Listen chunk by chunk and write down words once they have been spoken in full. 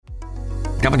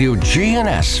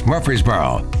WGNS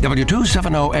Murfreesboro,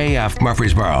 W270AF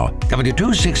Murfreesboro,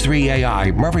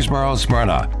 W263AI Murfreesboro,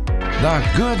 Smyrna. The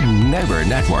Good Neighbor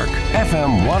Network,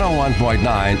 FM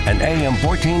 101.9 and AM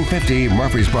 1450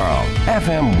 Murfreesboro,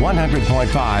 FM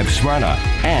 100.5 Smyrna,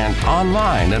 and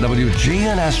online at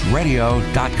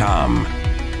WGNSradio.com.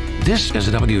 This is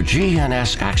a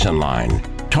WGNS Action Line,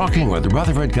 talking with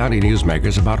Rutherford County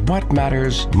newsmakers about what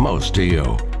matters most to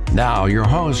you. Now, your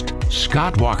host,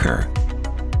 Scott Walker.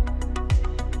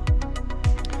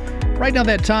 Right now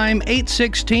that time,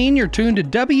 8:16, you're tuned to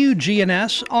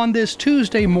WGNS on this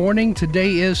Tuesday morning.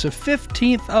 Today is the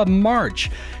 15th of March,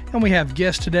 and we have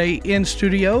guests today in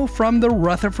studio from the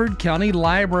Rutherford County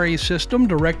Library System,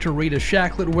 Director Rita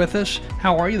Shacklett with us.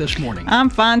 How are you this morning? I'm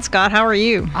fine, Scott. How are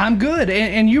you? I'm good,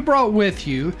 and you brought with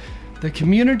you the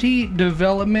Community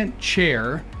Development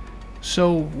Chair.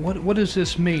 So what does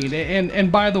this mean?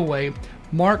 And by the way,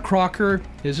 Mark Crocker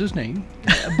is his name,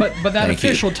 but that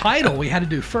official title we had to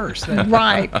do first.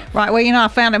 Right. Well, I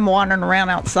found him wandering around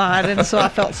outside, and so I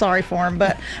felt sorry for him.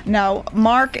 But no,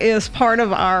 Mark is part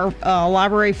of our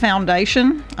library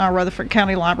foundation, our Rutherford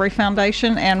County Library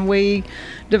Foundation, and we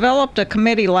developed a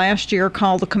committee last year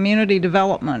called the Community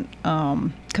Development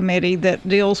Committee that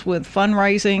deals with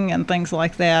fundraising and things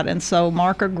like that. And so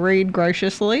Mark agreed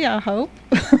graciously, I hope,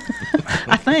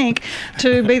 I think,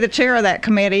 to be the chair of that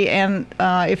committee. And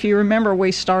if you remember,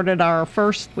 we had our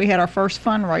first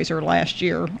fundraiser last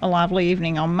year, a lively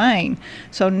evening on Main.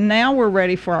 So now we're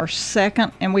ready for our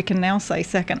second annual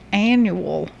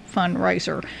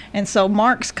fundraiser. And so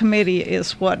Mark's committee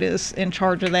is what is in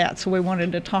charge of that. So we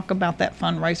wanted to talk about that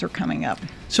fundraiser coming up.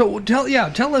 So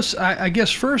tell us, I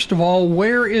guess, first of all,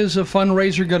 where is a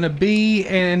fundraiser going to be,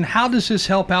 and how does this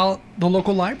help out the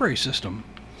local library system?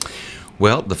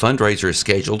 Well, the fundraiser is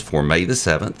scheduled for May the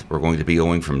 7th. We're going to be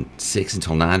going from 6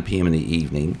 until 9 p.m. in the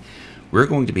evening. We're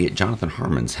going to be at Jonathan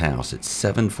Harmon's house at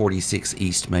 746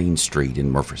 East Main Street in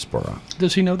Murfreesboro.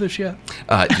 Does he know this yet?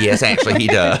 Yes, actually, he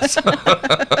does.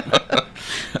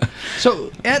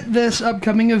 So at this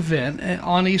upcoming event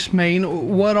on East Main,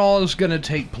 what all is going to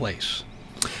take place?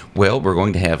 Well, we're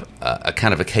going to have a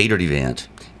kind of a catered event.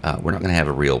 We're not going to have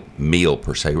a real meal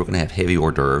per se. We're going to have heavy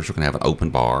hors d'oeuvres. We're going to have an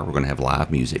open bar. We're going to have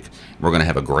live music. We're going to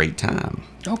have a great time.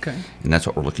 Okay. And that's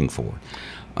what we're looking for.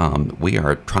 We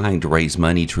are trying to raise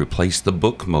money to replace the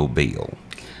bookmobile.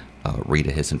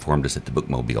 Rita has informed us that the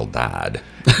bookmobile died.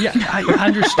 Yeah, I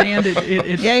understand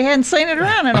it. Yeah, you hadn't seen it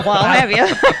around in a while, have you?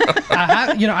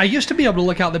 I used to be able to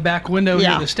look out the back window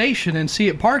near the station and see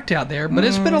it parked out there, but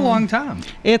it's been a long time.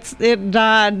 It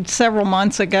died several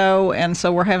months ago, and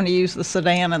so we're having to use the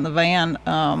sedan and the van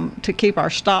to keep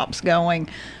our stops going.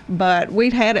 But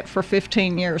we'd had it for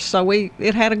 15 years, so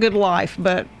it had a good life,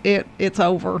 but it's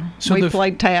over. So we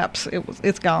played taps.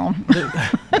 It's gone.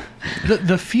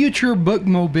 The future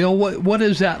bookmobile, what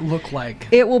does that look like?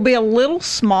 It will be a little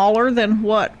smaller than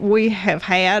what we have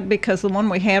had, because the one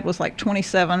we had was like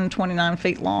 27, 29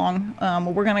 feet long.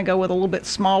 We're going to go with a little bit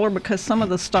smaller because some of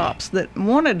the stops that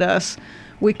wanted us,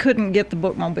 we couldn't get the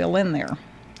bookmobile in there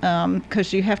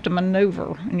because you have to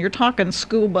maneuver, and you're talking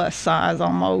school bus size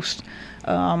almost.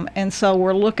 And so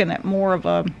we're looking at more of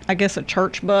a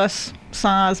church bus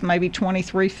size, maybe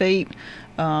 23 feet,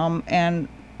 and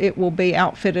it will be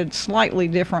outfitted slightly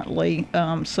differently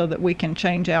so that we can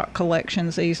change out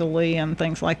collections easily and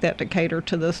things like that to cater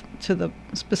to the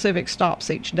specific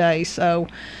stops each day. So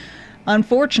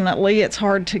unfortunately, it's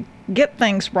hard to get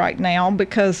things right now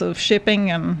because of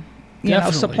shipping and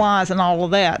supplies and all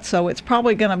of that. So it's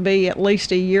probably going to be at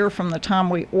least a year from the time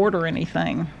we order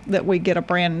anything that we get a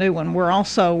brand new one.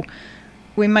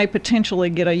 We may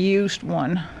potentially get a used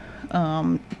one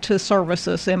to service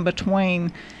us in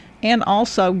between, and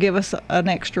also give us an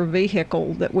extra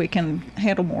vehicle that we can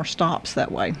handle more stops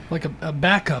that way. Like a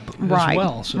backup as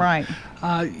well. So, right.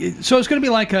 So it's going to be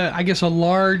like a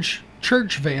large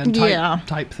church van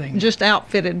type thing. Just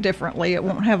outfitted differently. It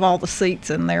won't have all the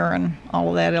seats in there and all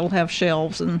of that. It'll have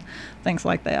shelves and things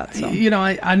like that. So.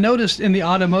 I noticed in the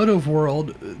automotive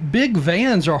world, big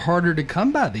vans are harder to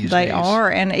come by these days. They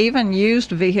are, and even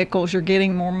used vehicles, you're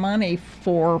getting more money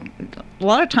for, a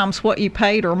lot of times what you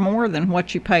paid or more than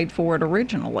what you paid for it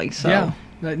originally. So. Yeah.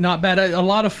 Not bad. A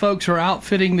lot of folks are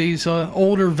outfitting these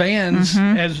older vans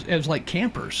as like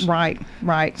campers. Right.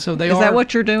 So Is that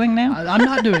what you're doing now? I'm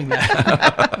not doing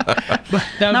that. But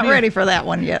not ready for that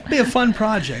one yet. Be a fun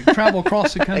project. Travel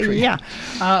across the country. Yeah.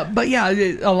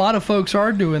 A lot of folks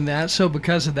are doing that. So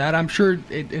because of that, I'm sure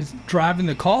it's driving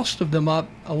the cost of them up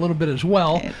a little bit as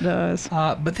well. It does.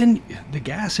 But then the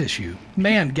gas issue.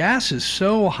 Man, gas is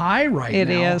so high right now. It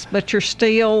is, but your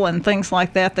steel and things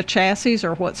like that, the chassis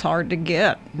are what's hard to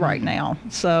get right now.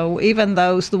 So even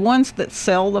the ones that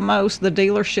sell the most, the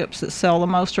dealerships that sell the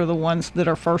most are the ones that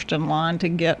are first in line to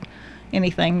get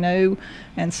anything new.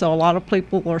 And so a lot of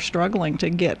people are struggling to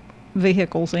get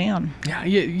vehicles in. Yeah,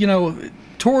 you know,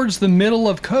 towards the middle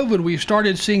of COVID, we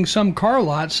started seeing some car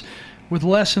lots with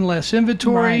less and less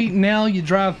inventory. Right. Now you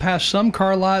drive past some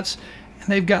car lots and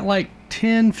they've got like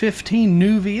 10, 15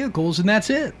 new vehicles, and that's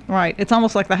it. Right. It's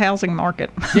almost like the housing market.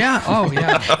 Yeah. Oh,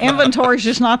 yeah. Inventory's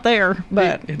just not there.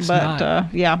 But It's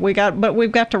not. Yeah, we've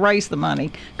got to raise the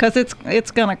money because it's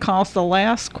going to cost. The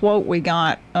last quote we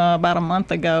got about a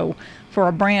month ago for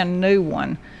a brand new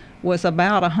one was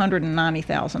about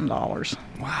 $190,000.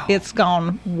 Wow. It's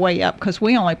gone way up because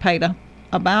we only paid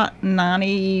about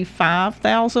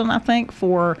 $95,000, I think,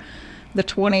 for the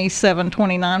 27,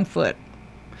 29 foot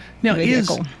Now,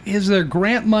 vehicle. is there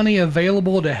grant money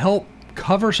available to help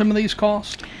cover some of these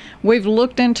costs? We've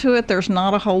looked into it. There's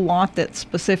not a whole lot that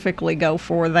specifically go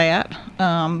for that,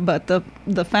 but the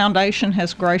foundation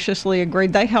has graciously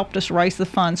agreed. They helped us raise the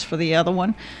funds for the other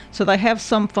one, so they have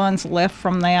some funds left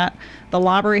from that. The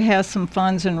library has some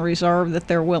funds in reserve that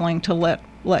they're willing to let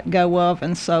go of,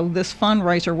 and so this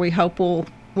fundraiser we hope will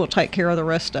take care of the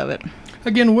rest of it.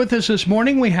 Again, with us this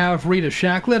morning, we have Rita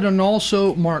Shacklett and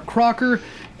also Mark Crocker.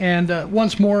 And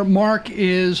once more, Mark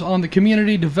is on the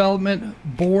Community Development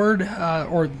Board,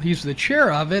 or he's the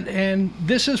chair of it. And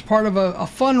this is part of a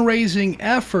fundraising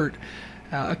effort,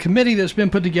 a committee that's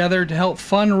been put together to help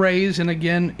fundraise. And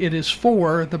again, it is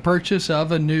for the purchase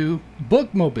of a new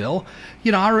bookmobile.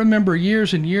 You know, I remember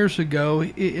years and years ago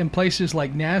in places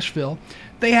like Nashville,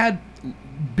 they had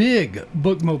big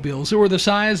bookmobiles that were the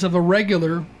size of a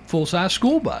regular full-size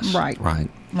school bus. Right. Right.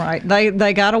 Right.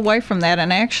 They got away from that,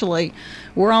 and actually,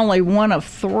 we're only one of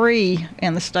 3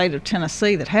 in the state of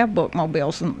Tennessee that have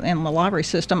bookmobiles in the library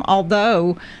system.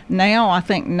 Although now I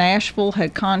think Nashville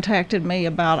had contacted me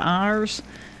about ours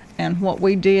and what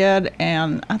we did,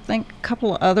 and I think a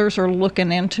couple of others are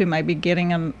looking into maybe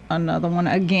getting another one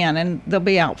again, and they'll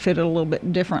be outfitted a little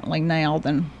bit differently now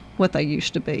than what they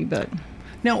used to be, but.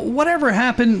 Now, whatever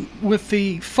happened with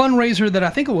the fundraiser that I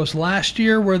think it was last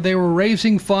year where they were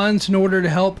raising funds in order to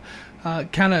help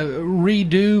kind of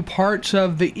redo parts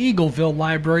of the Eagleville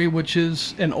Library, which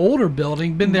is an older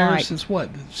building, been there Right. since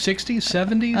what, 60s,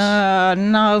 70s?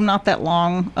 No, not that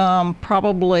long.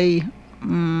 Probably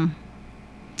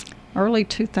early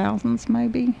 2000s,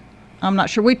 maybe. I'm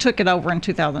not sure. We took it over in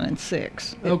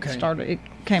 2006. Okay. It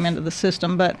came into the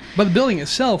system, but the building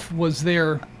itself was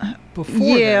there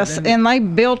before yes, that. and they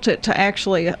built it to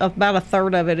actually about a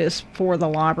third of it is for the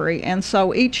library, and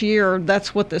so each year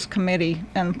that's what this committee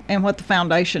and what the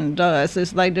foundation does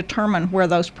is they determine where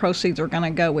those proceeds are going to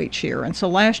go each year. And so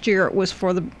last year it was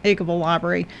for the Eagleville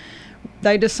Library.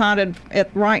 They decided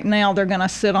right now they're going to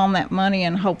sit on that money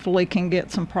and hopefully can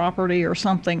get some property or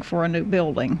something for a new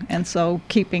building, and so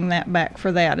keeping that back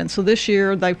for that. And so this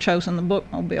year they've chosen the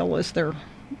bookmobile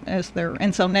as their,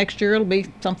 and so next year it'll be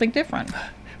something different.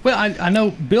 Well, I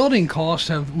know building costs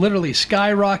have literally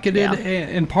skyrocketed, Yeah.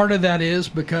 and part of that is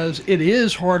because it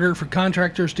is harder for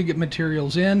contractors to get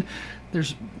materials in.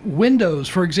 There's windows,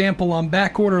 for example, on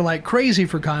back order like crazy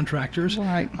for contractors.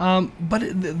 Right.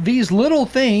 But these little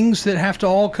things that have to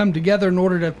all come together in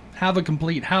order to have a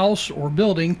complete house or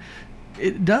building,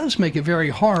 it does make it very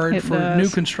hard It for does. new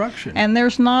construction. And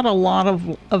there's not a lot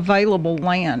of available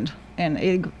land in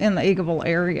the Eagleville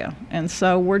area, and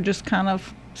so we're just kind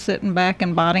of sitting back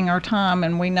and biding our time,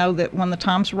 and we know that when the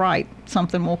time's right,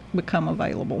 something will become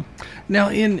available. Now,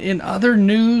 in other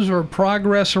news or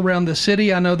progress around the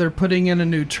city, I know they're putting in a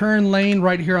new turn lane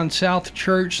right here on South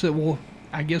Church that will,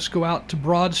 I guess, go out to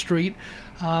Broad Street.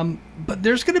 But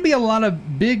there's going to be a lot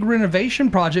of big renovation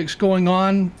projects going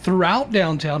on throughout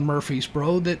downtown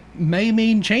Murfreesboro that may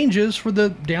mean changes for the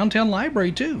downtown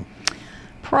library, too.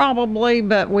 Probably,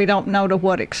 but we don't know to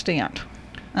what extent.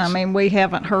 I mean, we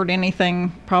haven't heard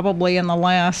anything probably in the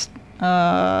last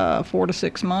 4 to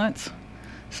 6 months.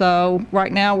 So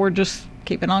right now we're just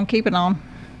keeping on.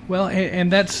 Well, and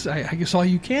that's, I guess, all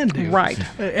you can do. Right.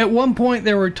 At one point,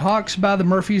 there were talks by the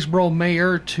Murfreesboro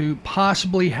mayor to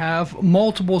possibly have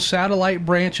multiple satellite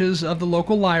branches of the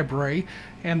local library,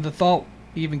 and the thought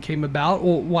even came about,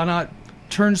 well, why not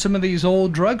turn some of these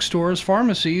old drugstores,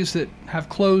 pharmacies that have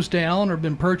closed down or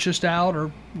been purchased out or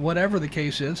whatever the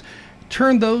case is,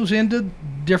 turned those into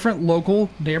different local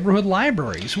neighborhood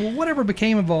libraries. Well, whatever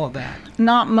became of all of that?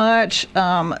 Not much.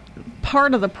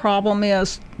 Part of the problem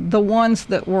is the ones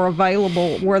that were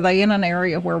available, were they in an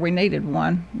area where we needed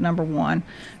one, number one?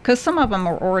 Because some of them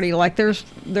are already, like there's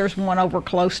one over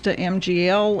close to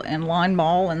MGL and Line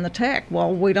Mall and the Tech.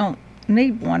 Well, we don't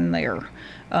need one there.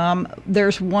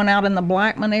 There's one out in the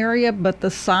Blackman area, but the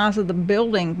size of the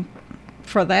building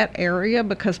for that area,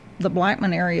 because the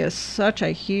Blackman area is such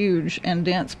a huge and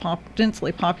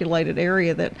densely populated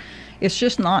area, that it's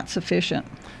just not sufficient.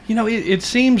 You know, it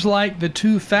seems like the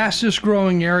two fastest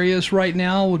growing areas right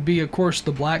now would be, of course,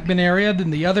 the Blackman area. Then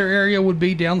the other area would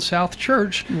be down South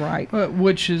Church, right,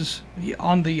 which is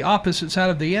on the opposite side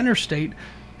of the interstate,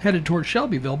 headed towards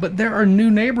Shelbyville. But there are new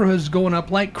neighborhoods going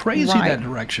up like crazy that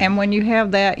direction. And when you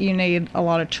have that, you need a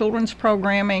lot of children's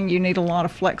programming. You need a lot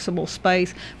of flexible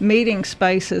space. Meeting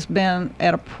space has been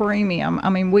at a premium. I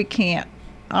mean, we can't.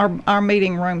 Our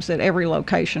meeting rooms at every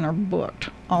location are booked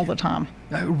all the time.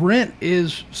 Rent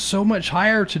is so much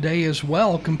higher today as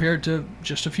well compared to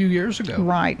just a few years ago.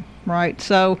 Right.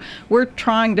 So we're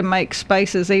trying to make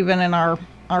spaces even in our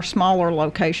smaller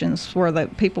locations where the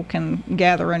people can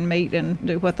gather and meet and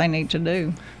do what they need to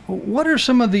do. What are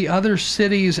some of the other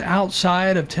cities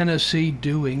outside of Tennessee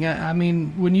doing? I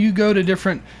mean, when you go to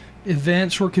different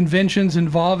events or conventions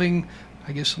involving,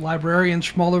 I guess, librarians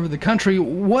from all over the country,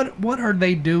 what are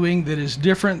they doing that is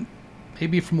different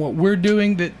maybe from what we're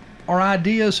doing that are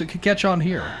ideas that could catch on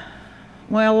here?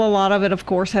 Well, a lot of it, of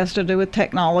course, has to do with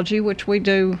technology, which we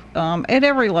do at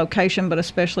every location, but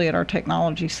especially at our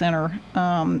technology center.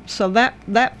 So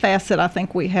that facet, I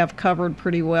think we have covered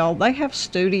pretty well. They have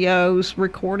studios,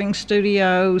 recording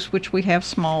studios, which we have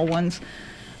small ones.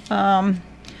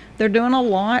 They're doing a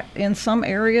lot in some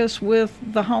areas with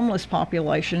the homeless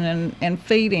population and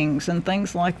feedings and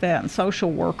things like that, and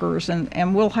social workers.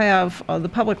 And we'll have, the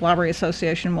Public Library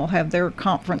Association will have their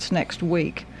conference next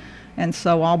week. And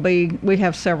so we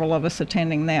have several of us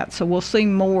attending that. So we'll see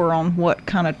more on what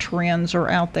kind of trends are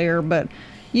out there. But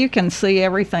you can see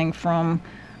everything from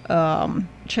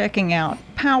checking out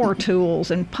power tools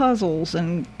and puzzles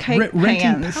and cake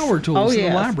renting pans. Power tools in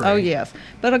the library. Oh, yes.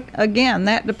 But again,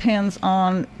 that depends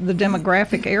on the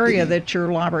demographic area that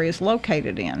your library is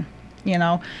located in. You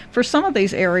know, for some of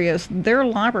these areas, their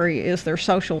library is their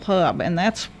social hub, and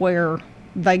that's where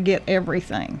they get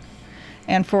everything.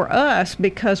 And for us,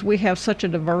 because we have such a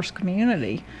diverse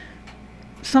community,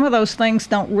 some of those things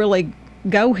don't really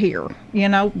go here. You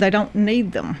know, they don't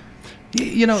need them.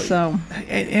 You know,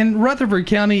 and Rutherford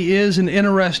County is an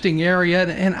interesting area,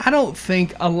 and I don't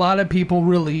think a lot of people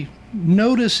really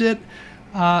notice it.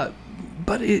 But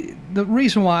the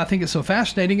reason why I think it's so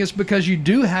fascinating is because you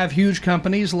do have huge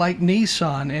companies like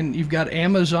Nissan, and you've got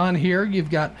Amazon here.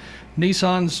 You've got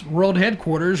Nissan's world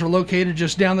headquarters are located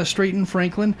just down the street in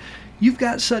Franklin. You've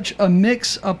got such a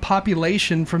mix of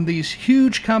population from these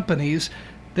huge companies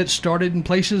that started in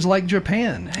places like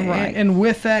Japan. Right. And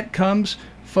with that comes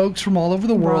folks from all over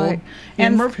the world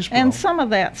in Murfreesboro. And some of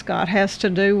that, Scott, has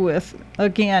to do with,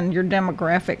 again, your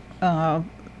demographic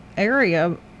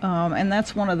area. And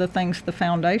that's one of the things the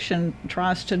foundation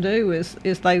tries to do is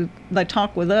they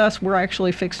talk with us. We're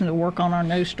actually fixing to work on our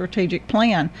new strategic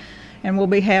plan. And we'll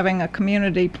be having a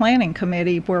community planning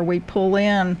committee where we pull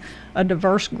in a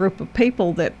diverse group of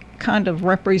people that kind of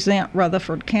represent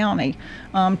Rutherford County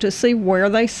to see where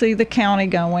they see the county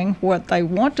going, what they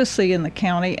want to see in the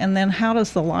county, and then how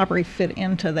does the library fit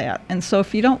into that. And so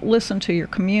if you don't listen to your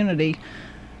community,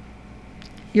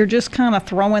 you're just kind of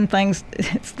throwing things,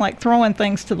 it's like throwing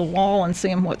things to the wall and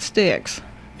seeing what sticks,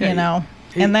 you know.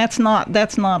 And that's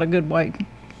not a good way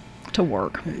to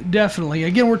work. Definitely.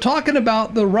 Again, we're talking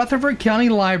about the Rutherford County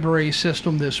Library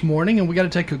System this morning, and we got to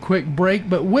take a quick break.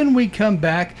 But when we come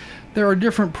back, there are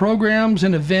different programs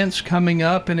and events coming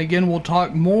up, and again, we'll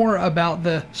talk more about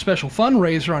the special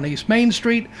fundraiser on East Main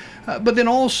Street, but then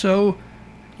also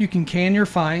you can can your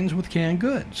fines with canned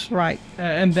goods. Right.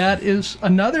 And that is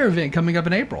another event coming up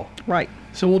in April. Right.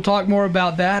 So we'll talk more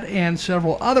about that and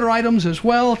several other items as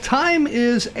well. Time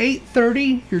is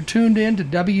 8:30. You're tuned in to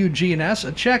WGNS.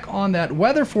 A check on that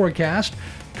weather forecast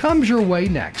comes your way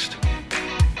next.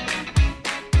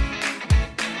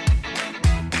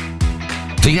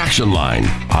 The Action Line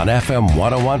on FM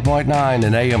 101.9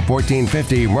 and AM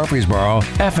 1450 Murfreesboro,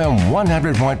 FM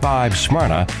 100.5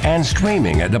 Smyrna, and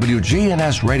streaming at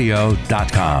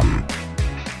WGNSradio.com.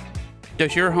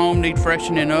 Does your home need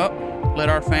freshening up? Let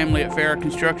our family at Farrah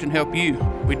Construction help you.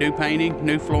 We do painting,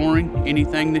 new flooring,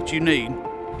 anything that you need.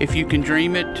 If you can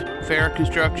dream it, Farrah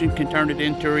Construction can turn it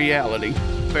into reality.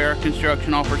 Farrah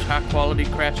Construction offers high-quality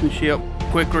craftsmanship,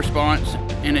 quick response,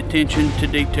 and attention to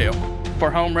detail. For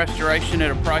home restoration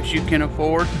at a price you can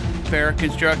afford, Farrah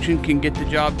Construction can get the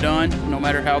job done no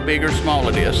matter how big or small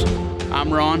it is.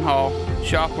 I'm Ron Hall.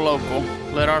 Shop local.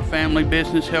 Let our family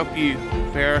business help you.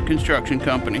 Farrah Construction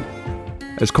Company.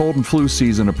 As cold and flu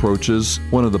season approaches,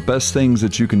 one of the best things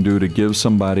that you can do to give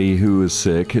somebody who is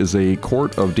sick is a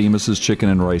quart of Demas's chicken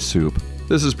and rice soup.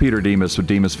 This is Peter Demas with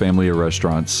Demas Family of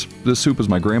Restaurants. This soup is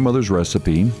my grandmother's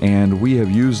recipe, and we have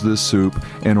used this soup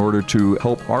in order to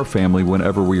help our family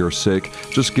whenever we are sick.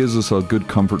 Just gives us a good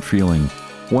comfort feeling.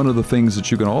 One of the things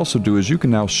that you can also do is you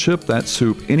can now ship that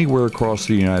soup anywhere across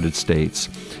the United States,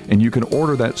 and you can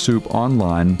order that soup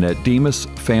online at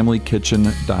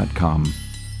demasfamilykitchen.com.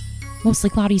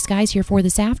 Mostly cloudy skies here for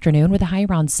this afternoon with a high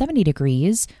around 70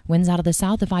 degrees. Winds out of the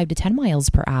south of 5 to 10 miles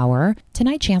per hour.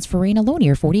 Tonight, chance for rain, a low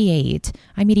near 48.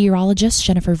 I'm meteorologist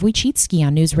Jennifer Wojcicki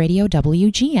on News Radio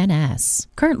WGNS.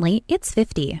 Currently, it's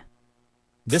 50.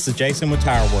 This is Jason with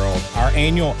Tire World. Our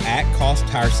annual at-cost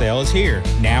tire sale is here.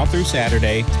 Now through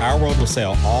Saturday, Tire World will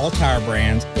sell all tire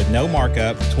brands with no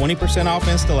markup, 20% off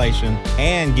installation,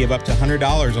 and give up to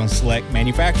 $100 on select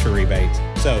manufacturer rebates.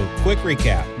 So, quick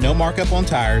recap. No markup on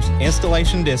tires,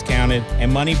 installation discounted,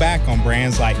 and money back on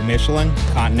brands like Michelin,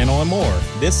 Continental, and more.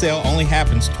 This sale only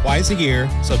happens twice a year,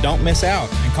 so don't miss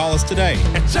out and call us today.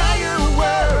 At Tire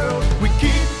World, we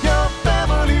keep your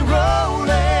family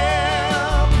rolling.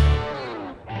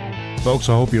 Folks,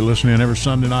 I hope you listen in every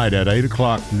Sunday night at 8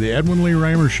 o'clock to the Edwin Lee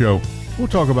Raymer Show. We'll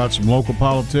talk about some local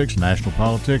politics, national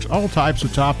politics, all types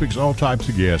of topics, all types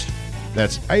of guests.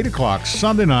 That's 8 o'clock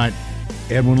Sunday night,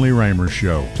 Edwin Lee Raymer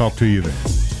Show. Talk to you then.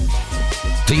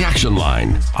 The Action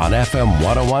Line on FM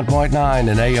 101.9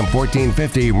 and AM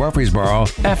 1450 Murfreesboro,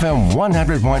 FM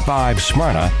 100.5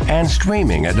 Smyrna, and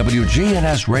streaming at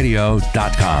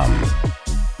WGNSradio.com.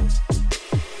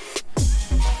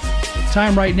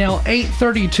 Time right now,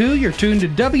 8:32. You're tuned to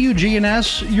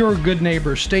WGNS, your good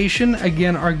neighbor station.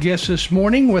 Again, our guest this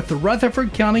morning with the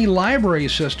Rutherford County Library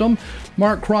System.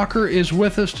 Mark Crocker is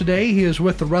with us today. He is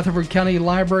with the Rutherford County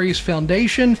Libraries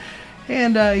Foundation,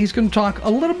 and he's going to talk a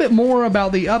little bit more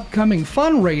about the upcoming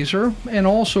fundraiser. And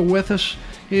also with us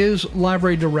is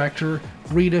Library Director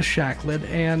Rita Shacklett.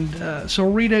 And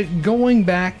so, Rita, going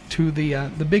back to the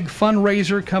big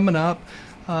fundraiser coming up,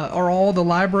 are all the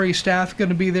library staff going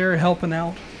to be there helping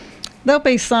out? There'll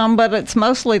be some, but it's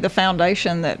mostly the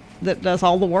foundation that does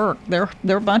all the work. They're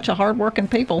a bunch of hardworking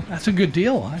people. That's a good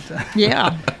deal.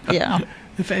 Yeah.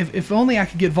 If only I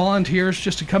could get volunteers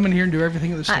just to come in here and do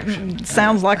everything at the station.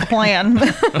 Sounds like a plan.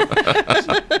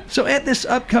 So at this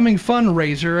upcoming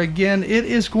fundraiser, again, it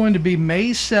is going to be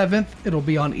May 7th. It'll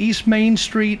be on East Main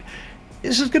Street.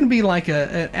 This is going to be like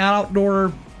an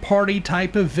outdoor party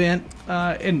type event,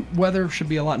 and weather should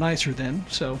be a lot nicer then.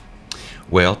 So,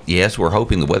 well, yes, we're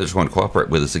hoping the weather's going to cooperate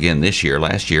with us again this year.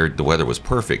 Last year, the weather was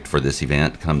perfect for this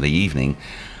event come the evening.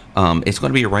 It's going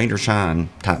to be a rain or shine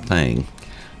type thing.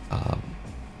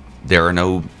 There are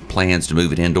no plans to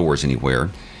move it indoors anywhere.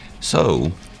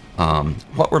 So,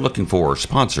 what we're looking for are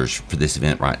sponsors for this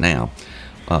event right now.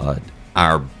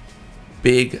 Our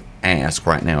big ask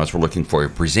right now is we're looking for a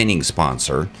presenting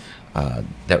sponsor.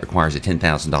 That requires a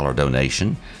 $10,000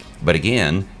 donation. But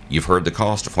again, you've heard the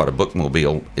cost of what a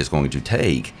bookmobile is going to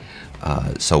take.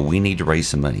 So we need to raise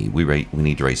some money. We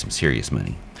need to raise some serious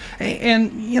money.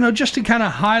 And, just to kind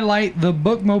of highlight the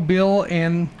bookmobile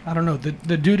and,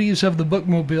 the duties of the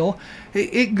bookmobile,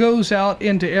 it goes out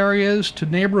into areas, to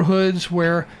neighborhoods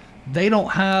where they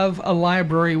don't have a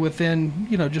library within,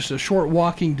 just a short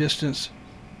walking distance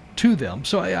to them.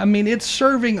 So, it's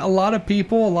serving a lot of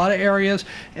people, a lot of areas.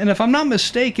 And if I'm not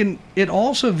mistaken, it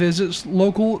also visits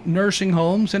local nursing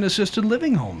homes and assisted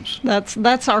living homes.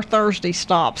 That's our Thursday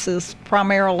stops, is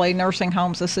primarily nursing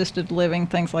homes, assisted living,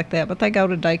 things like that. But they go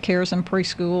to daycares and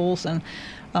preschools and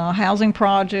housing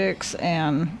projects,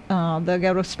 and they'll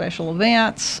go to special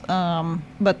events.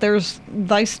 But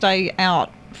they stay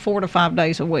out 4 to 5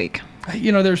 days a week.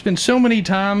 There's been so many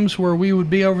times where we would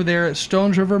be over there at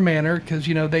Stones River Manor because,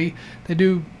 they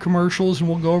do commercials, and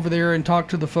we'll go over there and talk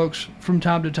to the folks from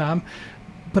time to time.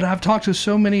 But I've talked to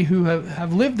so many who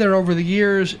have lived there over the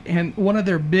years, and one of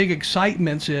their big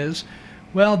excitements is,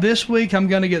 well, this week I'm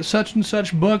going to get such and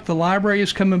such book. The library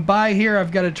is coming by here.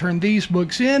 I've got to turn these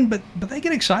books in. But they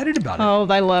get excited about it. Oh,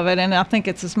 they love it. And I think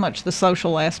it's as much the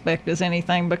social aspect as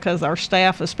anything, because our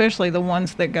staff, especially the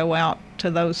ones that go out to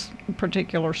those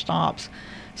particular stops,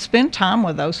 spend time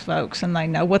with those folks, and they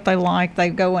know what they like. They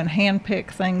go and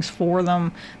handpick things for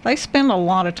them. They spend a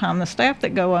lot of time. The staff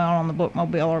that go out on the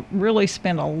bookmobile really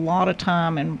spend a lot of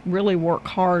time and really work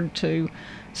hard to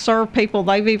serve people.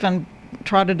 They've even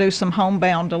try to do some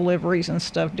homebound deliveries and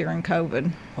stuff during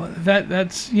COVID. Well,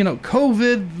 that's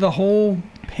COVID, the whole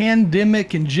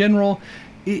pandemic in general,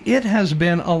 it has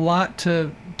been a lot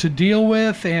to deal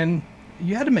with, and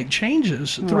you had to make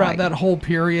changes throughout that whole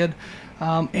period.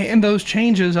 And those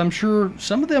changes, I'm sure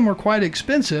some of them were quite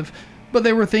expensive, but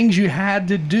they were things you had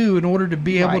to do in order to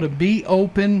be able to be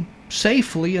open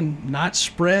safely and not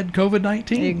spread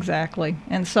COVID-19. Exactly.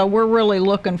 And so we're really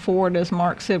looking forward, as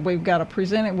Mark said, we're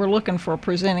looking for a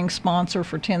presenting sponsor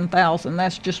for $10,000.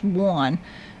 That's just one.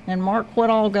 And Mark, what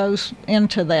all goes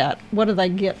into that? What do they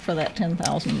get for that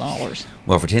 $10,000?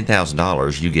 Well, for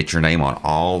 $10,000, you get your name on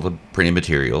all the printed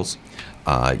materials.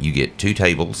 You get 2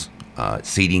 tables,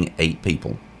 seating 8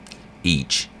 people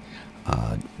each.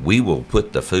 We will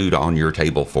put the food on your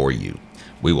table for you.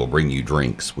 We will bring you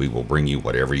drinks. We will bring you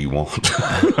whatever you want,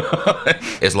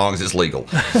 as long as it's legal.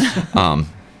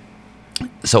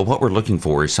 So what we're looking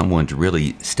for is someone to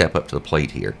really step up to the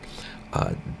plate here.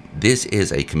 This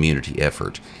is a community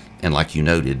effort. And like you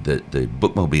noted, the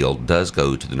bookmobile does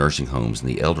go to the nursing homes and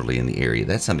the elderly in the area.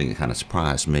 That's something that kind of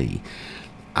surprised me.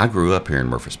 I grew up here in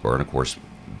Murfreesboro, and of course,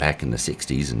 back in the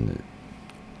 60s and the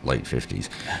late 50s,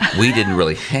 we didn't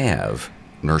really have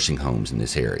nursing homes in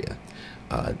this area.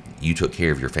 You took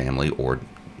care of your family, or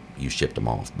you shipped them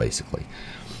off, basically.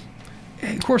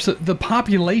 Of course, the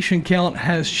population count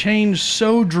has changed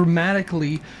so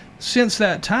dramatically since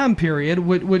that time period,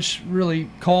 which really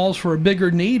calls for a bigger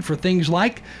need for things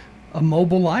like a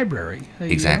mobile library.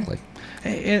 Exactly.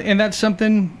 And that's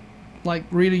something, like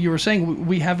Rita, you were saying,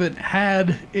 we haven't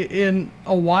had in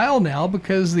a while now,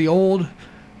 because the old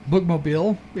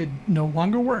bookmobile, it no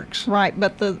longer works. Right,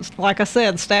 but like I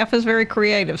said, staff is very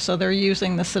creative, so they're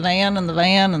using the sedan and the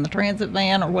van and the transit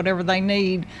van or whatever they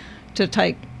need to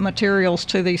take materials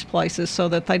to these places so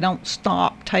that they don't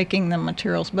stop taking the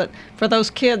materials. But for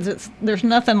those kids, there's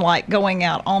nothing like going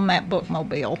out on that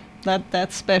bookmobile.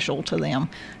 That's special to them.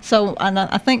 So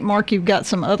I think, Mark, you've got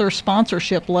some other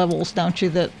sponsorship levels, don't you?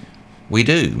 That we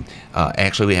do.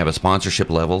 Actually, we have a sponsorship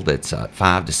level that's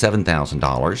 $5,000 to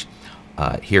 $7,000.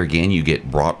 Here again, you get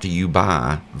brought to you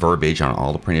by verbiage on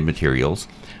all the printed materials.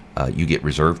 You get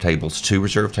reserve tables, 2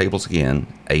 reserve tables again,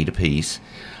 8 apiece,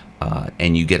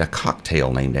 and you get a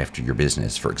cocktail named after your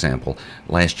business. For example,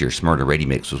 last year Smyrna Ready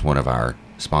Mix was one of our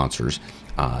sponsors.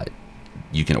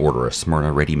 You can order a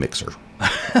Smyrna Ready Mixer.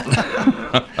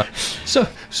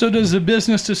 So does the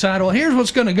business decide, well, here's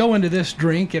what's going to go into this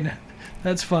drink, and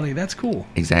that's funny. That's cool.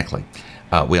 Exactly.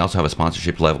 We also have a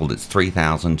sponsorship level that's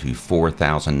 $3,000 to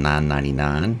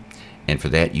 $4,999, and for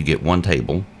that you get 1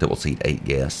 table that will seat 8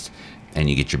 guests, and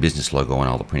you get your business logo on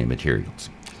all the printed materials.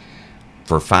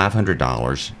 For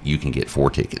 $500, you can get 4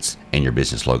 tickets and your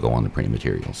business logo on the printed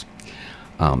materials.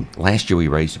 Last year we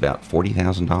raised about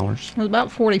 $40,000. It was about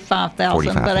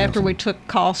 $45,000, but after we took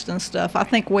cost and stuff, I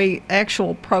think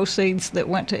actual proceeds that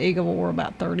went to Eagleville were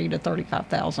about $30,000 to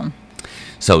 $35,000.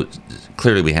 So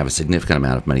clearly we have a significant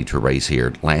amount of money to raise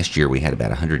here. Last year we had about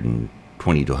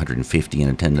 120 to 150 in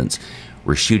attendance.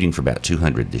 We're shooting for about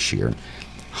 200 this year,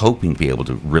 hoping to be able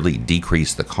to really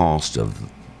decrease the cost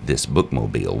of this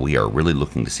bookmobile. We are really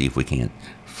looking to see if we can't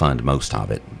fund most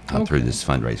of it through this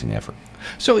fundraising effort.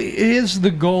 So is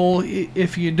the goal,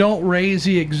 if you don't raise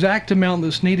the exact amount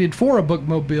that's needed for a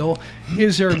bookmobile,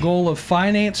 is there a goal of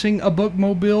financing a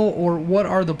bookmobile, or what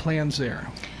are the plans there?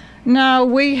 No,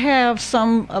 we have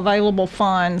some available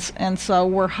funds, and so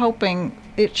we're hoping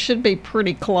it should be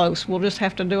pretty close. We'll just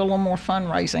have to do a little more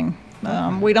fundraising.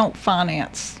 We don't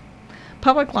finance.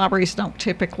 Public libraries don't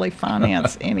typically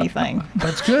finance anything.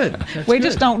 That's good. We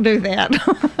just don't do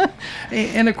that.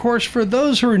 And of course, for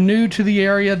those who are new to the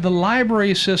area, the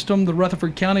library system, the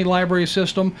Rutherford County Library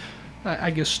System, I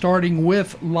guess starting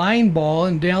with Linebaugh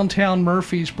in downtown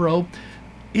Murfreesboro,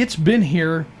 it's been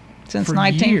here since for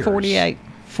 1948. Years.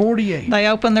 48. They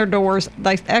opened their doors.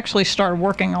 They actually started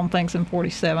working on things in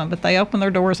 47, but they opened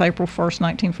their doors April 1st,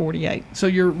 1948. So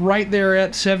you're right there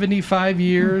at 75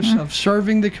 years of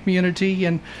serving the community.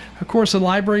 And, of course, the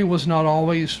library was not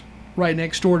always right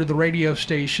next door to the radio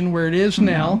station where it is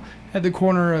now at the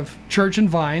corner of Church and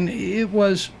Vine. It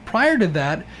was, prior to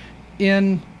that,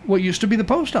 in what used to be the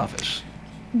post office.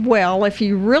 Well, if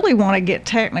you really want to get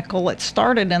technical, it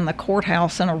started in the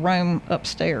courthouse in a room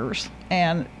upstairs,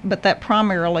 but that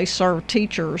primarily served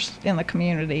teachers in the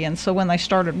community. And so when they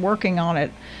started working on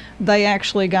it, they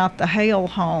actually got the Hale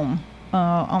home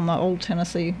on the old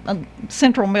Tennessee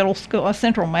Central Middle School,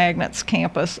 Central Magnets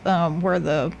campus, where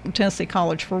the Tennessee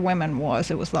College for Women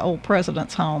was. It was the old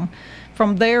president's home.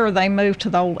 From there, they moved to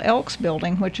the old Elks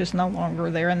building, which is no longer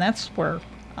there, and that's where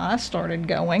I started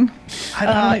going.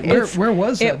 Where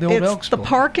was that? The old Elks the Bowl?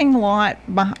 parking lot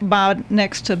by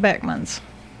next to Beckman's.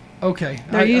 Okay.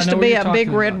 There used I to know be what a you're big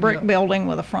talking red about. brick Yep. building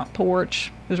with a front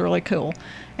porch. It was really cool.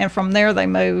 And from there they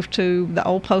moved to the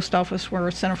old post office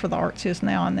where Center for the Arts is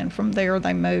now. And then from there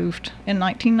they moved in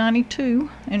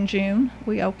 1992 in June.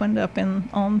 We opened up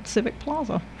on Civic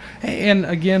Plaza. And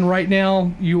again, right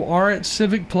now you are at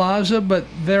Civic Plaza, but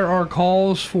there are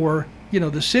calls for,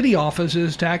 the city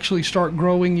offices to actually start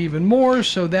growing even more,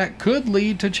 so that could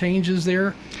lead to changes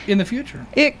there in the future.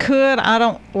 It could.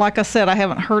 Like I said, I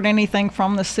haven't heard anything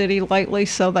from the city lately,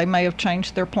 so they may have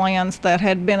changed their plans. That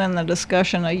had been in the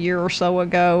discussion a year or so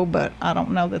ago, but I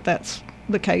don't know that that's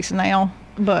the case now.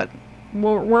 But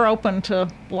we're open to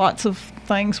lots of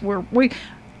things.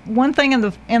 One thing in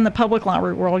the public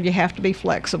library world, you have to be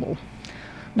flexible.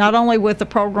 Not only with the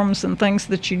programs and things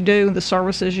that you do, the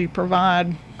services you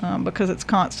provide, because it's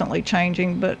constantly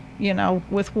changing, but,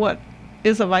 with what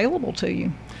is available to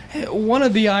you. One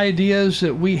of the ideas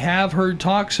that we have heard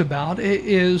talks about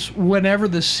is whenever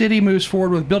the city moves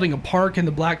forward with building a park in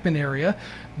the Blackman area,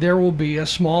 there will be a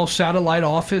small satellite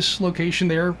office location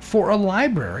there for a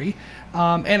library.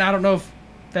 And I don't know if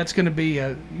that's going to be,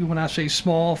 when I say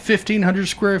small, 1,500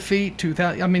 square feet,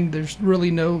 2,000. There's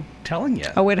really no telling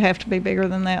yet. Oh, it'd have to be bigger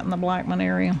than that in the Blackman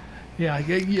area. Yeah.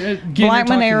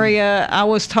 Blackman area, I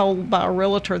was told by a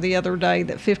realtor the other day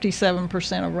that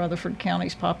 57% of Rutherford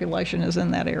County's population is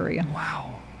in that area.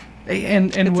 Wow.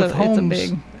 And with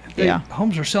homes,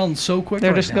 homes are selling so quick.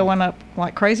 They're right just now. going up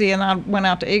like crazy. And I went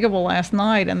out to Eagleville last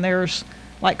night, and there's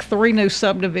like 3 new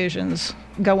subdivisions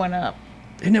going up.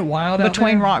 Isn't it wild out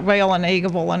between there? Rockvale and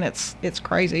Eagleville, and it's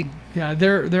crazy. Yeah,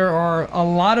 there are a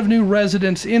lot of new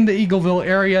residents in the Eagleville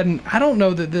area, and I don't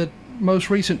know that the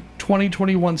most recent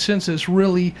 2021 census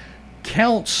really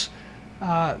counts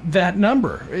that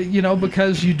number,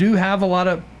 because you do have a lot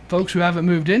of folks who haven't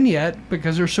moved in yet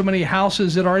because there's so many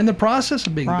houses that are in the process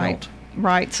of being built.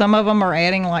 Right. Some of them are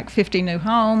adding like 50 new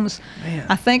homes. Man.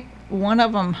 I think one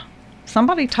of them,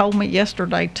 somebody told me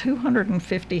yesterday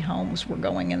 250 homes were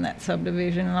going in that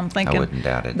subdivision, and I'm thinking I wouldn't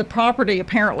doubt it. The property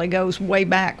apparently goes way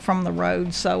back from the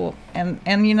road, so and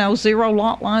zero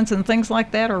lot lines and things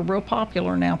like that are real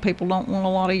popular now. People don't want a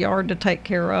lot of yard to take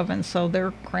care of, and so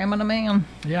they're cramming them in.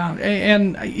 Yeah,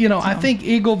 and I think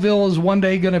Eagleville is one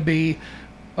day going to be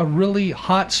a really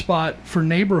hot spot for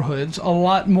neighborhoods, a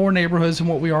lot more neighborhoods than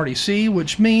what we already see,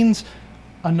 which means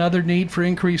another need for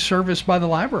increased service by the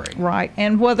library. Right,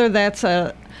 and whether that's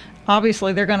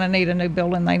obviously they're going to need a new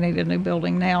building. They need a new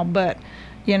building now, but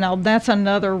that's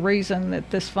another reason that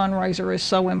this fundraiser is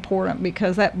so important,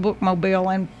 because that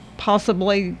bookmobile, and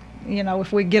possibly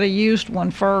if we get a used one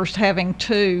first, having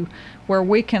 2 where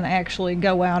we can actually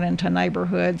go out into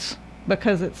neighborhoods,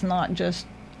 because it's not just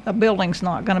a building's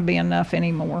not going to be enough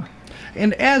anymore.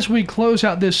 And as we close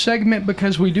out this segment,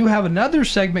 because we do have another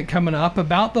segment coming up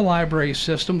about the library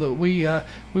system that we want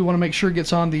to make sure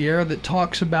gets on the air, that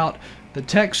talks about the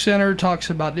tech center,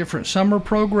 talks about different summer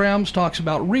programs, talks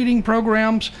about reading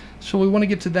programs. So we want to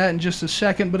get to that in just a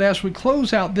second. But as we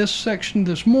close out this section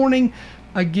this morning,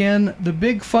 again, the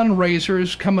big fundraiser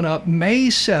is coming up May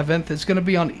 7th. It's going to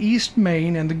be on East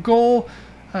Main, and the goal,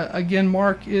 again,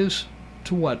 Mark, is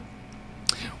to what?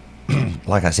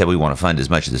 Like I said, we want to fund as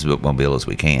much of this bookmobile as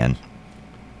we can.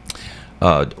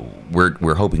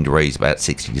 We're hoping to raise about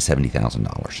 $60,000 to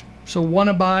 $70,000. So want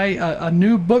to buy a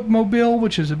new bookmobile,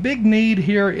 which is a big need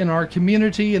here in our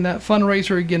community, and that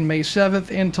fundraiser again May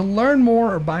 7th. And to learn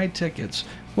more or buy tickets,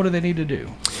 what do they need to do?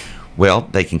 Well,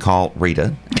 they can call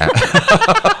Rita.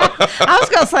 I was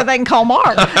going to say they can call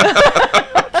Mark.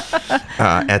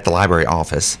 At the library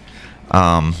office.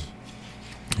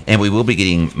 And we will be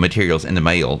getting materials in the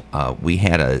mail. We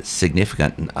had a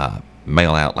significant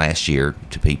mail out last year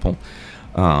to people.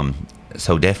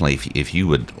 So definitely, if you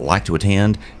would like to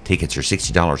attend, tickets are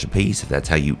 $60 a piece if that's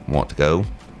how you want to go.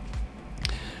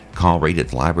 Call Rita at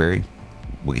the library.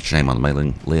 We'll get your name on the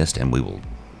mailing list, and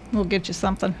We'll get you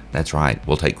something. That's right.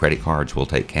 We'll take credit cards. We'll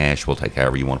take cash. We'll take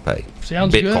however you want to pay.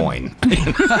 Sounds Bitcoin.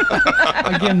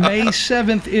 Good. Again, May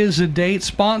 7th is the date.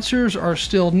 Sponsors are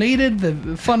still needed. The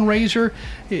fundraiser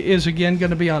is again going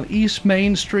to be on East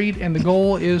Main Street, and the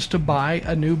goal is to buy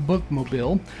a new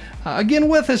bookmobile. Again,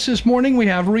 with us this morning, we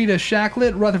have Rita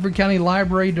Shacklett, Rutherford County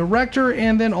Library Director,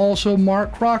 and then also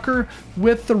Mark Crocker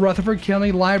with the Rutherford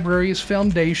County Libraries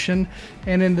Foundation.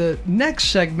 And in the next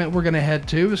segment we're going to head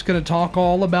to is going to talk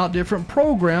all about different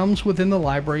programs within the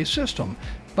library system.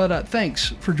 But thanks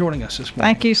for joining us this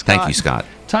morning. Thank you, Scott. Thank you, Scott.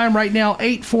 Time right now,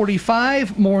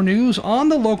 8:45. More news on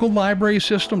the local library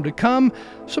system to come,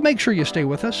 so make sure you stay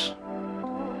with us.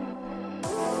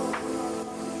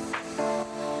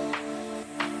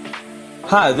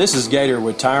 Hi, this is Gator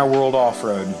with Tire World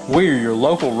Off-Road. We are your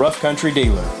local rough country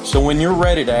dealer. So when you're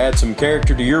ready to add some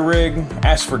character to your rig,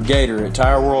 ask for Gator at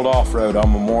Tire World Off-Road on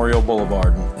Memorial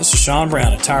Boulevard. This is Sean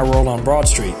Brown at Tire World on Broad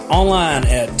Street. Online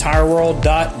at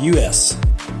tireworld.us.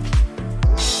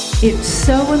 It's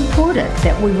so important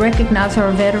that we recognize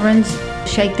our veterans,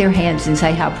 shake their hands and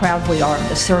say how proud we are of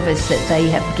the service that they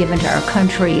have given to our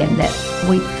country and that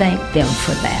we thank them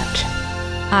for that.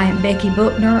 I am Becky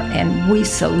Bookner, and we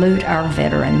salute our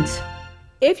veterans.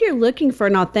 If you're looking for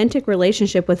an authentic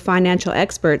relationship with financial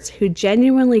experts who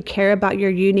genuinely care about your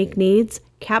unique needs,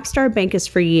 Capstar Bank is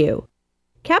for you.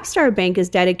 Capstar Bank is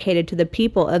dedicated to the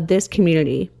people of this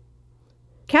community.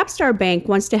 Capstar Bank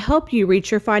wants to help you reach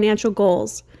your financial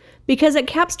goals, because at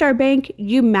Capstar Bank,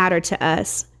 you matter to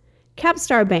us.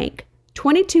 Capstar Bank,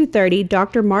 2230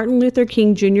 Dr. Martin Luther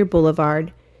King Jr.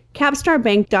 Boulevard,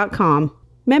 capstarbank.com.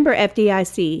 Member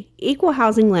FDIC, Equal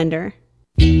Housing Lender.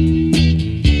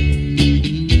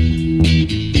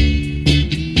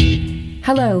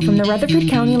 Hello from the Rutherford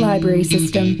County Library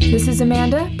System. This is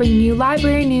Amanda, bringing you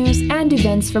library news and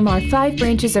events from our 5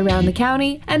 branches around the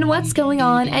county and what's going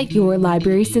on at your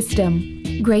library system.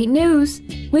 Great news!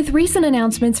 With recent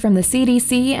announcements from the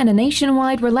CDC and a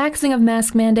nationwide relaxing of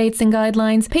mask mandates and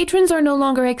guidelines, patrons are no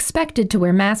longer expected to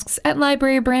wear masks at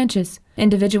library branches.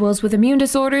 Individuals with immune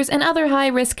disorders and other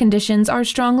high-risk conditions are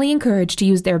strongly encouraged to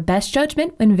use their best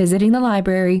judgment when visiting the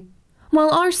library.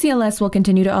 While RCLS will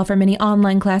continue to offer many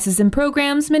online classes and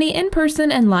programs, many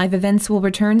in-person and live events will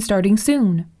return starting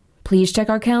soon. Please check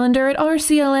our calendar at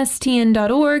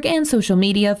rclstn.org and social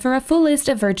media for a full list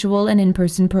of virtual and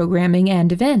in-person programming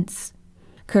and events.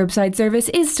 Curbside service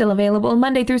is still available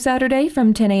Monday through Saturday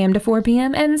from 10 a.m. to 4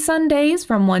 p.m. and Sundays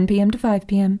from 1 p.m. to 5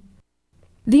 p.m.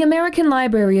 The American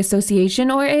Library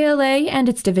Association, or ALA, and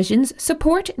its divisions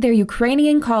support their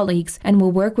Ukrainian colleagues and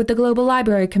will work with the global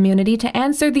library community to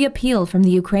answer the appeal from the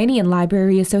Ukrainian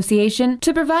Library Association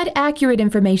to provide accurate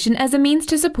information as a means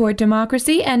to support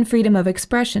democracy and freedom of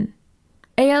expression.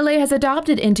 ALA has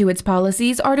adopted into its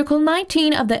policies Article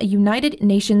 19 of the United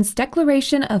Nations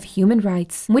Declaration of Human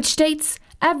Rights, which states,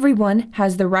 "Everyone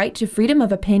has the right to freedom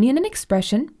of opinion and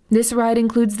expression. This right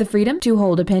includes the freedom to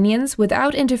hold opinions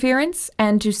without interference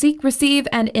and to seek, receive,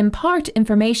 and impart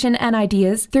information and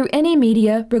ideas through any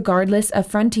media, regardless of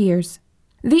frontiers."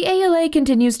 The ALA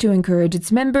continues to encourage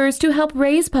its members to help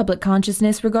raise public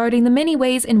consciousness regarding the many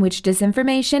ways in which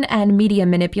disinformation and media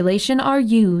manipulation are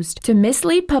used to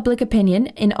mislead public opinion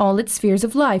in all its spheres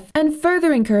of life, and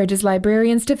further encourages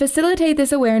librarians to facilitate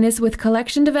this awareness with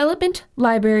collection development,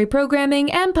 library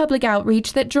programming, and public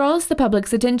outreach that draws the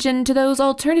public's attention to those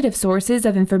alternative sources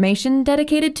of information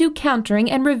dedicated to countering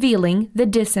and revealing the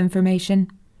disinformation.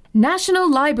 National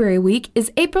Library Week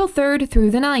is April 3rd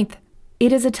through the 9th.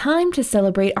 It is a time to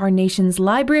celebrate our nation's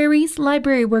libraries,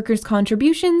 library workers'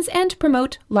 contributions, and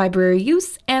promote library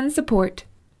use and support.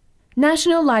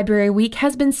 National Library Week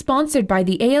has been sponsored by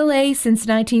the ALA since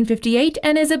 1958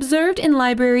 and is observed in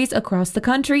libraries across the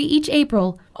country each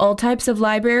April. All types of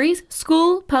libraries,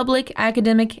 school, public,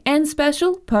 academic, and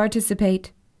special,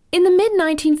 participate. In the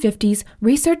mid-1950s,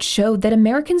 research showed that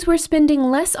Americans were spending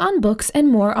less on books and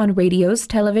more on radios,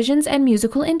 televisions, and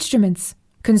musical instruments.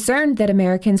 Concerned that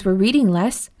Americans were reading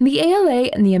less, the ALA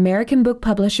and the American Book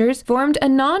Publishers formed a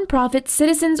non-profit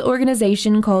citizens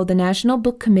organization called the National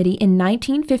Book Committee in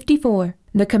 1954.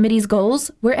 The committee's goals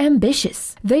were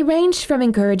ambitious. They ranged from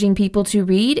encouraging people to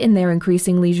read in their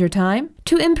increasing leisure time,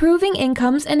 to improving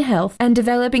incomes and health, and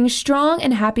developing strong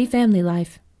and happy family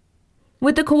life.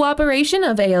 With the cooperation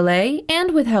of ALA and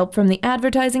with help from the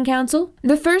Advertising Council,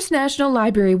 the first National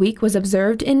Library Week was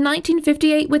observed in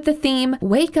 1958 with the theme,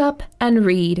 Wake Up and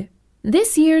Read.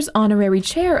 This year's honorary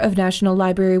chair of National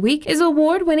Library Week is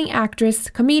award-winning actress,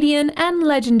 comedian, and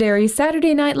legendary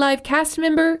Saturday Night Live cast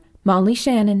member, Molly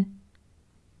Shannon.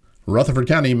 Rutherford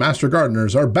County Master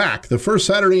Gardeners are back the first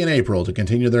Saturday in April to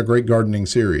continue their great gardening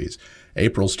series.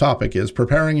 April's topic is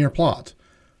Preparing Your Plot.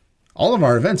 All of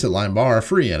our events at Linebaugh are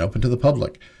free and open to the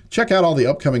public. Check out all the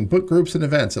upcoming book groups and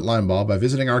events at Linebaugh by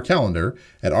visiting our calendar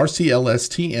at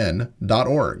rclstn.org.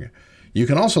 You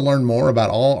can also learn more about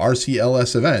all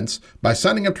RCLS events by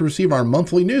signing up to receive our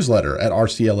monthly newsletter at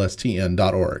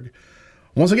rclstn.org.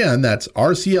 Once again, that's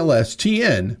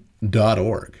rclstn.org.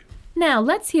 Now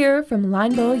let's hear from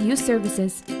Linebaugh Youth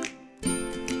Services.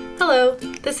 Hello,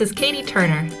 this is Katie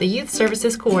Turner, the Youth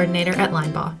Services Coordinator at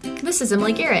Linebaugh. This is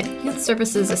Emily Garrett, Youth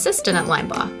Services Assistant at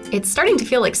Linebaugh. It's starting to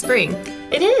feel like spring.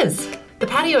 It is! The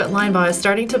patio at Linebaugh is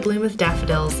starting to bloom with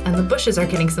daffodils, and the bushes are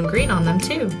getting some green on them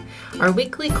too. Our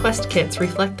weekly quest kits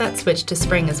reflect that switch to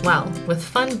spring as well, with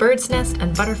fun bird's nest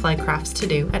and butterfly crafts to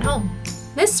do at home.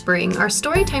 This spring, our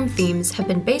Storytime themes have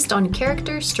been based on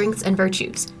character, strengths, and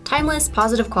virtues, timeless,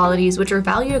 positive qualities which are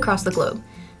valued across the globe.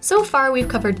 So far, we've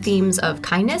covered themes of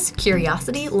kindness,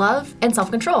 curiosity, love, and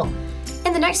self-control.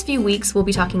 In the next few weeks, we'll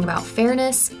be talking about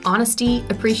fairness, honesty,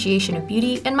 appreciation of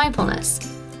beauty, and mindfulness.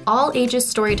 All ages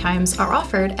story times are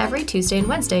offered every Tuesday and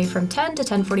Wednesday from 10 to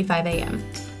 10:45 a.m.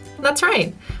 That's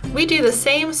right. We do the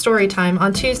same story time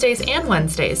on Tuesdays and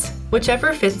Wednesdays,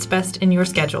 whichever fits best in your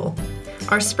schedule.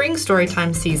 Our spring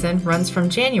Storytime season runs from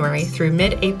January through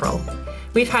mid-April.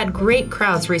 We've had great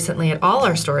crowds recently at all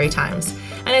our story times,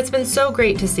 and it's been so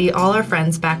great to see all our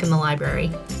friends back in the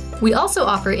library. We also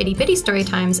offer Itty Bitty story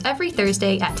times every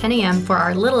Thursday at 10 a.m. for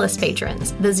our littlest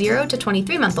patrons, the 0 to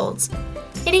 23-month-olds.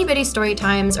 Itty Bitty story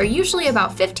times are usually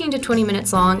about 15 to 20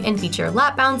 minutes long and feature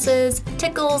lap bounces,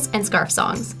 tickles, and scarf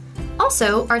songs.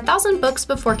 Also, our 1,000 Books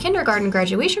Before Kindergarten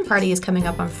graduation party is coming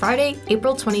up on Friday,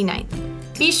 April 29th.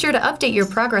 Be sure to update your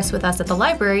progress with us at the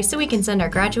library so we can send our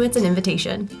graduates an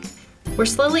invitation. We're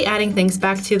slowly adding things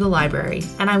back to the library,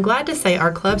 and I'm glad to say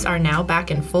our clubs are now back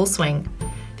in full swing.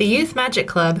 The Youth Magic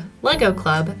Club, Lego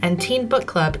Club, and Teen Book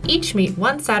Club each meet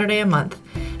one Saturday a month,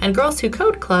 and Girls Who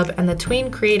Code Club and the Tween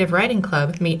Creative Writing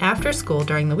Club meet after school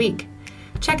during the week.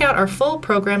 Check out our full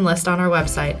program list on our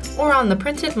website or on the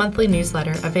printed monthly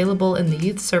newsletter available in the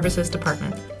Youth Services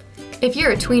Department. If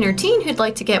you're a tween or teen who'd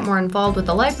like to get more involved with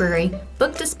the library,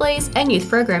 book displays, and youth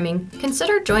programming,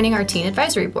 consider joining our Teen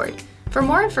Advisory Board. For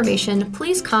more information,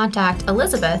 please contact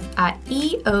Elizabeth at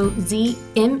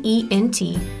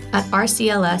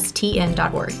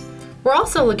eozment@rclstn.org. We're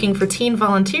also looking for teen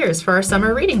volunteers for our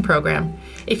summer reading program.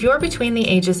 If you're between the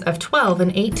ages of 12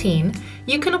 and 18,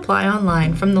 you can apply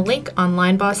online from the link on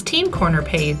LineBoss Teen Corner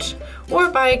page or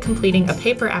by completing a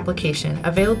paper application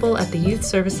available at the Youth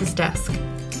Services desk.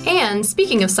 And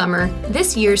speaking of summer,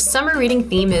 this year's summer reading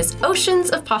theme is Oceans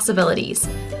of Possibilities.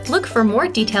 Look for more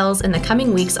details in the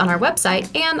coming weeks on our website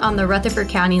and on the Rutherford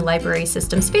County Library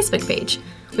System's Facebook page.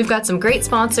 We've got some great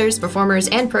sponsors, performers,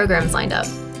 and programs lined up.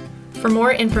 For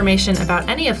more information about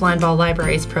any of Lineball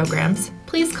Library's programs,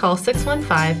 please call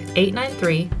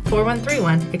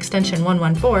 615-893-4131 extension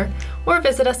 114 or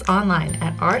visit us online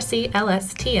at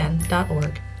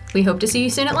rclstn.org. We hope to see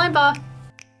you soon at Linebaugh.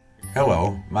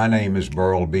 Hello, my name is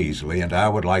Burl Beasley, and I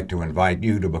would like to invite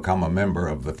you to become a member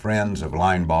of the Friends of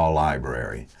Lineball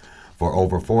Library. For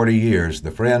over 40 years,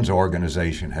 the Friends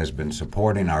organization has been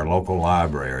supporting our local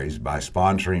libraries by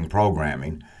sponsoring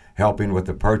programming, helping with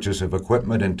the purchase of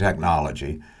equipment and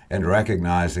technology, and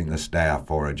recognizing the staff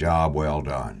for a job well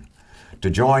done. To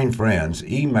join Friends,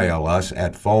 email us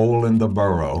at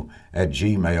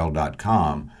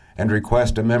foalintheborough@gmail.com and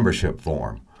request a membership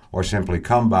form, or simply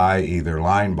come by either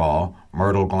Lineball,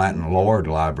 Myrtle Glanton Lord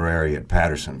Library at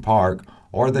Patterson Park,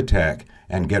 or the Tech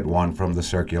and get one from the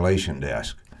circulation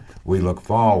desk. We look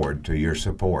forward to your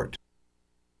support.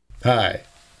 Hi.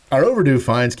 Are overdue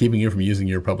fines keeping you from using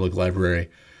your public library?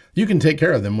 You can take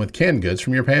care of them with canned goods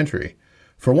from your pantry.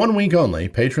 For 1 week only,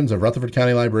 patrons of Rutherford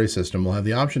County Library System will have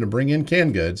the option to bring in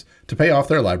canned goods to pay off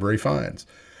their library fines.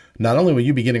 Not only will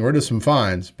you be getting rid of some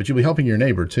fines, but you'll be helping your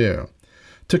neighbor too.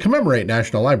 To commemorate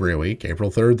National Library Week, April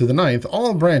 3rd through the 9th,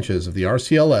 all branches of the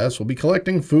RCLS will be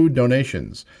collecting food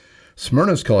donations.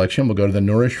 Smyrna's collection will go to the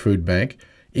Nourish Food Bank,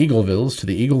 Eagleville's to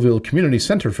the Eagleville Community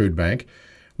Center Food Bank,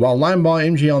 while Linebaugh,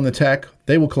 MGL, and the Tech,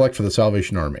 they will collect for the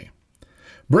Salvation Army.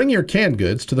 Bring your canned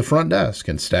goods to the front desk,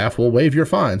 and staff will waive your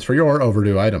fines for your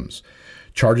overdue items.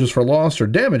 Charges for lost or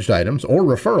damaged items or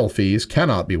referral fees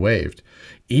cannot be waived.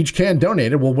 Each can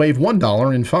donated will waive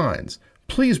 $1 in fines.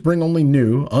 Please bring only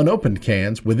new, unopened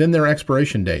cans within their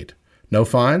expiration date. No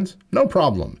fines? No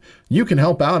problem. You can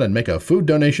help out and make a food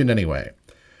donation anyway.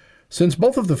 Since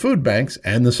both of the food banks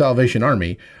and the Salvation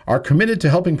Army are committed to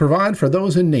helping provide for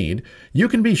those in need, you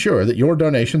can be sure that your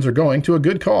donations are going to a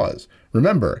good cause.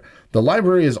 Remember, the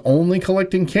library is only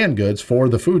collecting canned goods for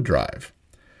the food drive.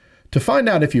 To find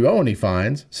out if you owe any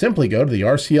fines, simply go to the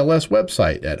RCLS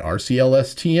website at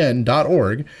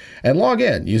rclstn.org and log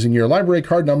in using your library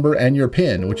card number and your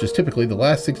PIN, which is typically the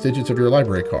last 6 digits of your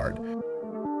library card.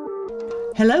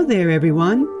 Hello there,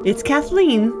 everyone. It's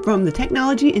Kathleen from the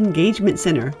Technology Engagement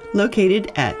Center, located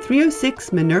at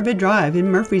 306 Minerva Drive in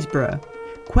Murfreesboro.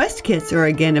 Quest kits are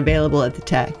again available at the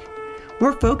Tech.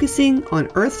 We're focusing on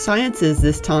earth sciences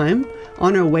this time,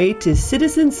 on our way to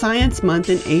Citizen Science Month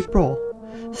in April.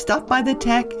 Stop by the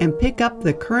Tech and pick up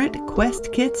the current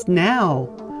Quest kits now.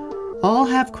 All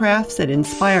have crafts that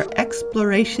inspire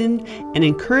exploration and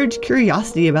encourage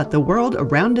curiosity about the world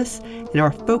around us and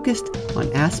are focused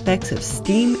on aspects of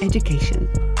STEAM education.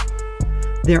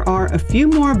 There are a few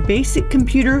more basic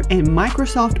computer and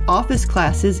Microsoft Office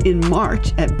classes in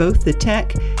March at both the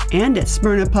Tech and at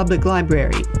Smyrna Public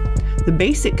Library. The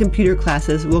basic computer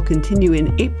classes will continue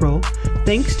in April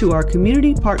thanks to our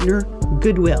community partner,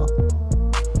 Goodwill.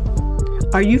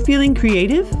 Are you feeling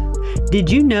creative?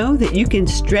 Did you know that you can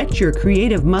stretch your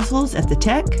creative muscles at the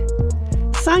Tech?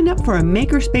 Sign up for a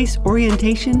makerspace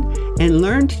orientation and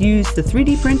learn to use the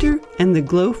 3D printer and the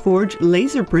Glowforge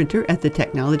laser printer at the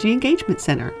Technology Engagement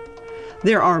Center.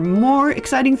 There are more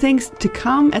exciting things to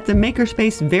come at the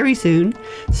Makerspace very soon,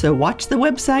 so watch the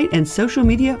website and social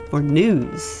media for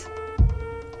news.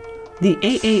 The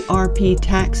AARP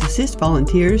Tax Assist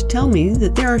volunteers tell me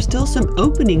that there are still some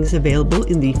openings available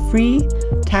in the free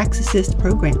Tax Assist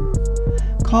program.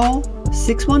 Call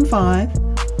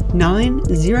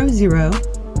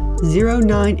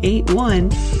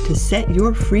 615-900-0981 to set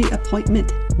your free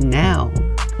appointment now.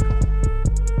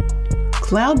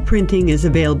 Cloud printing is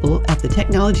available at the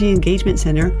Technology Engagement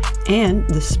Center and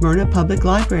the Smyrna Public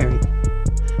Library.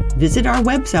 Visit our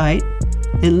website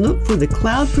and look for the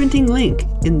cloud printing link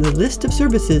in the list of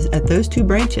services at those two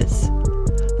branches.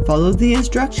 Follow the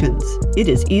instructions. It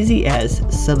is easy as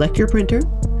select your printer,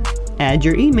 add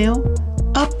your email,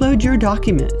 upload your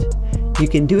document. You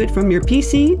can do it from your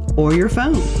PC or your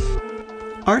phone.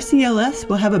 RCLS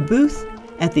will have a booth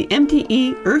at the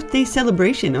MTE Earth Day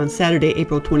celebration on Saturday,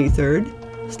 April 23rd.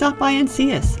 Stop by and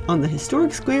see us on the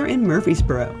Historic Square in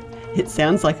Murfreesboro. It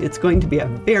sounds like it's going to be a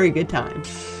very good time.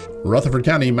 Rutherford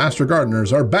County Master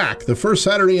Gardeners are back the first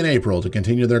Saturday in April to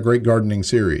continue their great gardening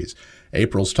series.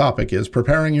 April's topic is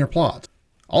preparing your plot.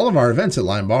 All of our events at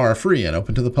Linebaugh are free and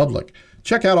open to the public.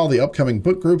 Check out all the upcoming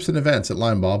book groups and events at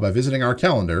Linebaugh by visiting our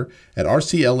calendar at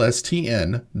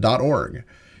rclstn.org.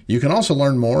 You can also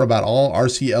learn more about all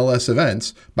RCLS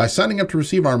events by signing up to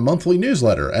receive our monthly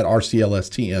newsletter at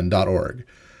rclstn.org.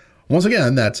 Once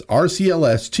again, that's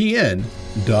rclstn.org.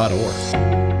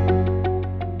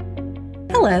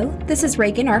 Hello, this is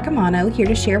Reagan Arcamano here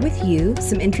to share with you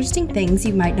some interesting things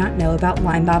you might not know about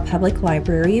Linebaugh Public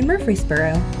Library in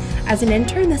Murfreesboro. As an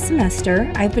intern this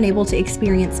semester, I've been able to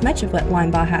experience much of what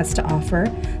Linebaugh has to offer,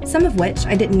 some of which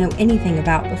I didn't know anything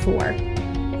about before.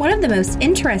 One of the most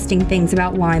interesting things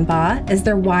about Linebaugh is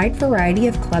their wide variety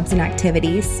of clubs and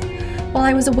activities. While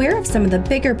I was aware of some of the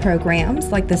bigger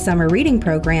programs, like the summer reading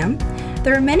program,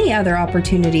 there are many other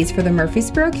opportunities for the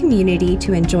Murfreesboro community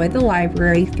to enjoy the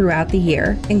library throughout the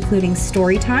year, including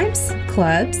story times,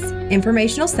 clubs,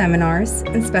 informational seminars,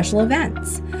 and special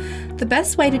events. The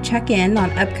best way to check in on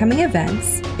upcoming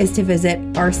events is to visit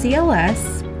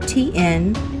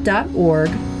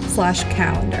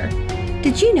rclstn.org/calendar.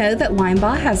 Did you know that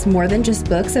Linebaugh has more than just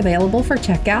books available for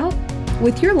checkout?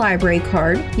 With your library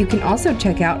card, you can also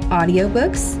check out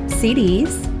audiobooks,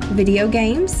 CDs, video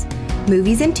games,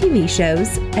 movies and TV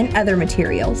shows, and other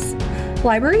materials.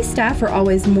 Library staff are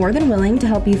always more than willing to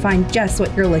help you find just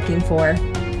what you're looking for.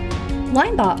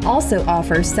 Linebaugh also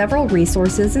offers several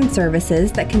resources and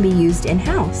services that can be used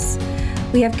in-house.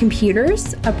 We have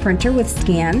computers, a printer with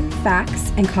scan,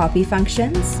 fax, and copy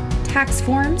functions, tax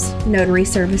forms, notary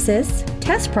services,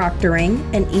 test proctoring,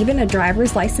 and even a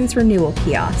driver's license renewal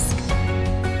kiosk.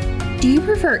 Do you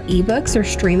prefer ebooks or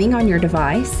streaming on your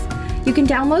device? You can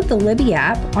download the Libby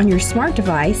app on your smart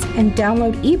device and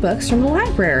download ebooks from the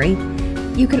library.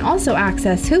 You can also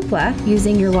access Hoopla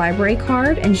using your library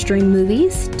card and stream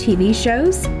movies, TV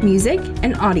shows, music,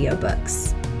 and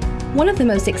audiobooks. One of the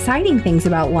most exciting things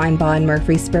about Linebaugh in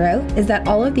Murfreesboro is that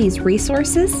all of these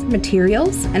resources,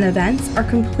 materials, and events are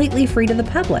completely free to the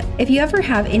public. If you ever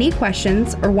have any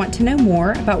questions or want to know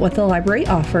more about what the library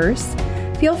offers,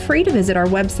 feel free to visit our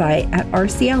website at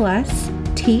rclstn.org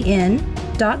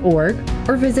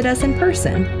or visit us in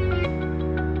person.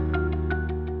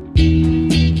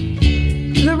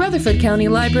 The Rutherford County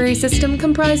Library System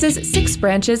comprises 6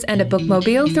 branches and a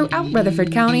bookmobile throughout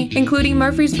Rutherford County, including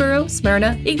Murfreesboro,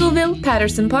 Smyrna, Eagleville,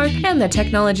 Patterson Park, and the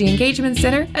Technology Engagement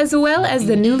Center, as well as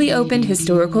the newly opened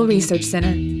Historical Research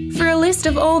Center. For a list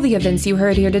of all the events you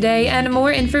heard here today and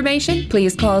more information,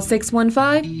 please call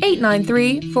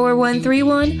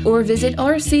 615-893-4131 or visit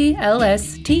rclstn.org.